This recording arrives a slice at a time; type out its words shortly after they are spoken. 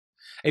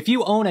If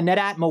you own a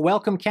Netatmo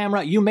Welcome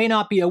camera, you may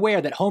not be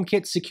aware that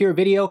HomeKit Secure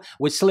video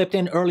was slipped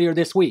in earlier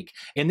this week.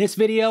 In this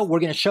video, we're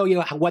going to show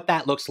you what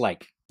that looks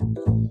like.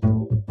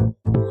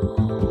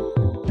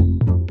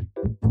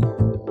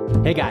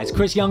 Hey guys,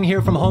 Chris Young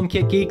here from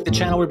HomeKit Geek, the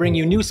channel where we bring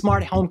you new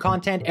smart home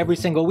content every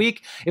single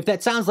week. If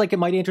that sounds like it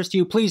might interest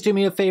you, please do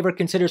me a favor,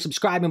 consider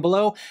subscribing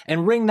below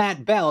and ring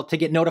that bell to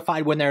get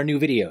notified when there are new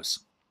videos.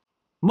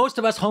 Most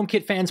of us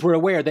HomeKit fans were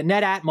aware that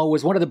Netatmo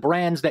was one of the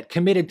brands that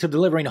committed to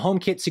delivering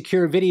HomeKit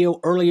Secure video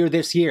earlier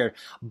this year,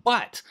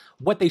 but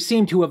what they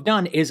seem to have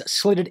done is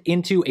slid it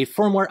into a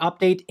firmware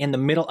update in the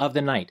middle of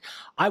the night.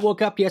 I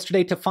woke up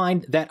yesterday to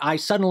find that I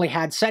suddenly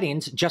had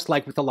settings, just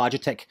like with the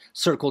Logitech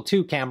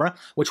Circle2 camera,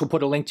 which we'll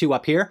put a link to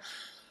up here,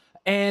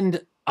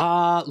 and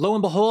lo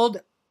and behold,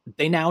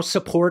 they now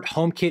support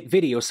HomeKit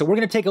video. So we're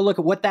going to take a look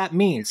at what that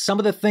means. Some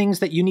of the things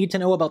that you need to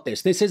know about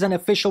this. This is an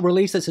official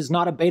release. This is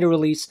not a beta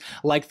release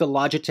like the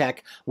Logitech,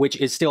 which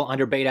is still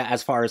under beta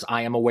as far as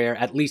I am aware,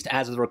 at least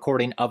as of the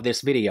recording of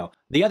this video.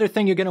 The other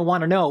thing you're going to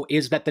want to know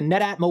is that the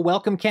Netatmo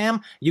Welcome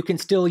Cam, you can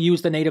still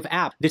use the native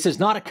app. This is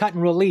not a cut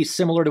and release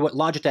similar to what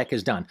Logitech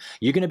has done.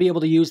 You're going to be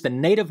able to use the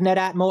native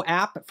Netatmo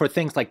app for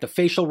things like the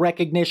facial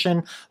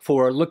recognition,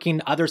 for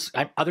looking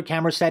other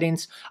camera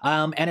settings,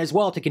 and as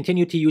well to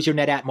continue to use your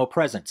Netatmo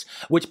presence.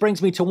 Which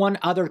brings me to one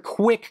other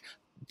quick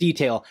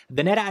detail.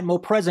 The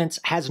Netatmo Presence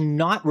has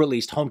not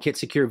released HomeKit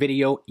Secure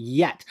video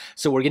yet,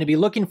 so we're going to be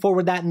looking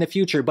forward to that in the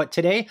future, but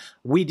today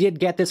we did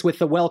get this with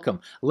the Welcome.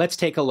 Let's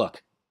take a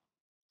look.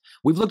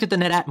 We've looked at the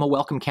Netatmo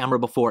Welcome camera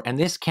before, and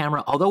this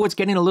camera, although it's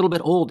getting a little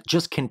bit old,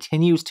 just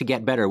continues to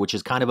get better, which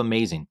is kind of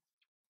amazing.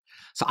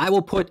 So I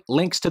will put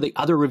links to the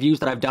other reviews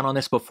that I've done on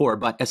this before,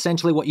 but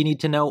essentially what you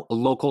need to know,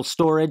 local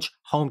storage,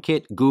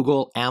 HomeKit,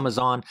 Google,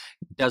 Amazon,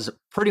 does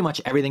pretty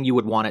much everything you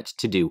would want it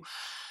to do.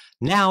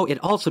 Now it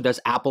also does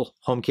Apple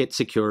HomeKit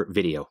Secure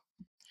video.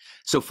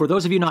 So for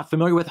those of you not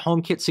familiar with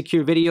HomeKit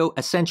Secure video,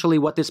 essentially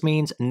what this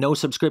means, no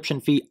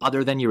subscription fee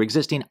other than your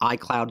existing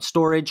iCloud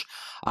storage.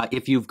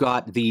 If you've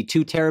got the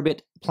 2 terabit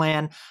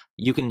plan,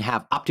 you can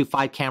have up to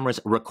 5 cameras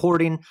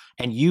recording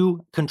and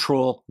you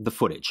control the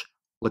footage.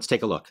 Let's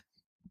take a look.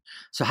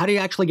 So how do you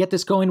actually get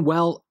this going?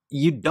 Well,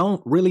 you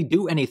don't really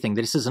do anything.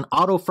 This is an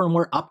auto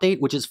firmware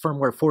update, which is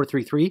firmware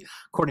 4.3.3,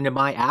 according to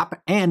my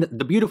app. And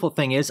the beautiful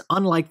thing is,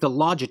 unlike the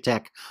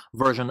Logitech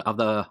version of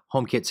the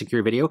HomeKit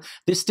Secure video,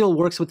 this still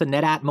works with the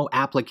Netatmo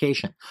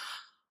application.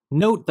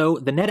 Note though,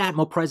 the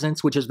Netatmo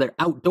Presence, which is their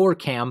outdoor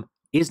cam,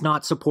 is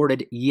not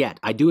supported yet.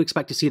 I do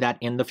expect to see that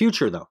in the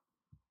future though.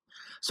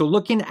 So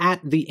looking at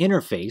the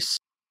interface,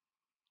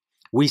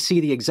 we see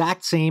the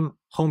exact same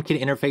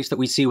HomeKit interface that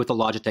we see with the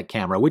Logitech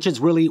camera, which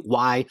is really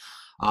why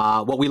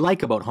what we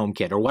like about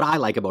HomeKit, or what I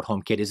like about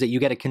HomeKit, is that you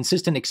get a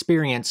consistent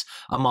experience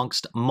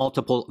amongst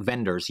multiple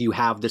vendors. You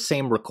have the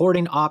same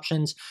recording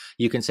options.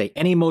 You can say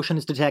any motion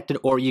is detected,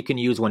 or you can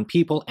use when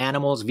people,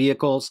 animals,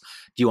 vehicles.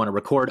 Do you want to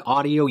record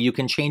audio? You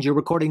can change your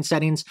recording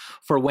settings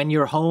for when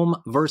you're home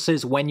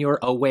versus when you're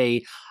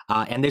away.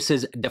 And this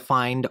is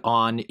defined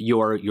on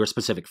your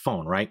specific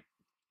phone, right?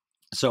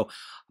 So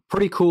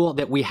pretty cool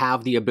that we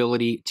have the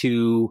ability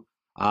to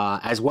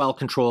as well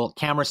control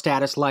camera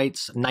status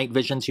lights, night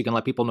vision, so you can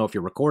let people know if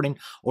you're recording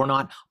or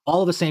not.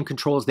 All the same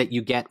controls that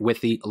you get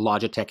with the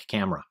Logitech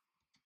camera.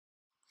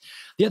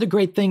 The other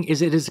great thing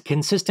is it is a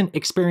consistent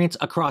experience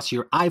across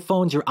your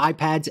iPhones, your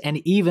iPads,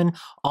 and even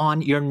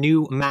on your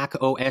new Mac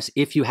OS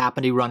if you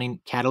happen to be running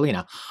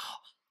Catalina.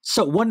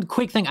 So one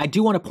quick thing I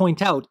do want to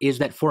point out is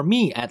that for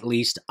me, at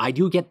least, I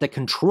do get the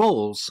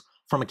controls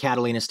from a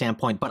Catalina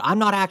standpoint, but I'm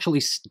not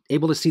actually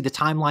able to see the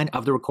timeline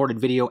of the recorded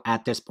video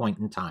at this point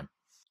in time.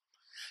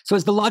 So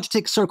as the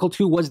Logitech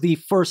Circle2 was the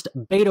first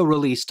beta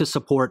release to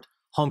support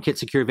HomeKit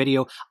Secure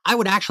video, I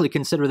would actually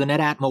consider the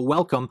Netatmo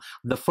Welcome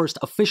the first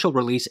official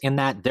release, in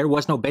that there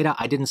was no beta,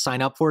 I didn't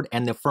sign up for it,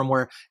 and the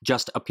firmware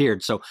just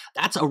appeared. So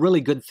that's a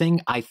really good thing,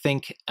 I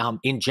think,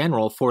 in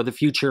general for the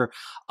future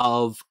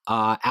of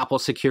Apple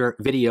Secure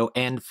video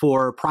and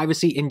for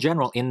privacy in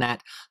general, in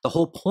that the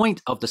whole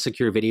point of the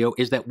Secure video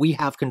is that we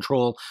have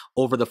control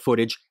over the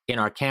footage in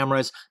our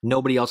cameras.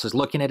 Nobody else is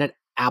looking at it.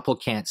 Apple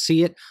can't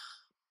see it.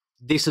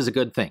 This is a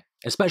good thing,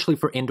 especially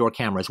for indoor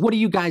cameras. What do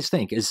you guys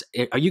think?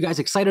 Are you guys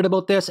excited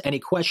about this? Any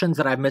questions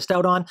that I've missed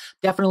out on?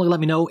 Definitely let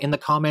me know in the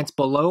comments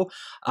below.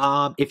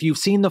 If you've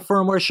seen the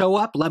firmware show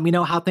up, let me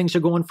know how things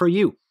are going for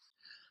you.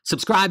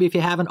 Subscribe if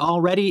you haven't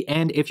already,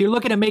 and if you're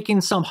looking at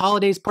making some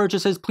holidays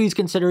purchases, please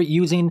consider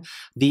using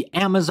the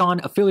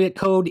Amazon affiliate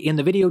code in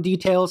the video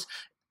details.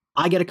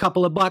 I get a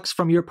couple of bucks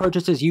from your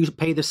purchases. You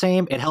pay the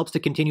same. It helps to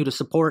continue to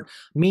support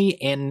me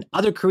and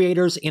other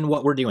creators in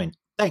what we're doing.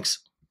 Thanks.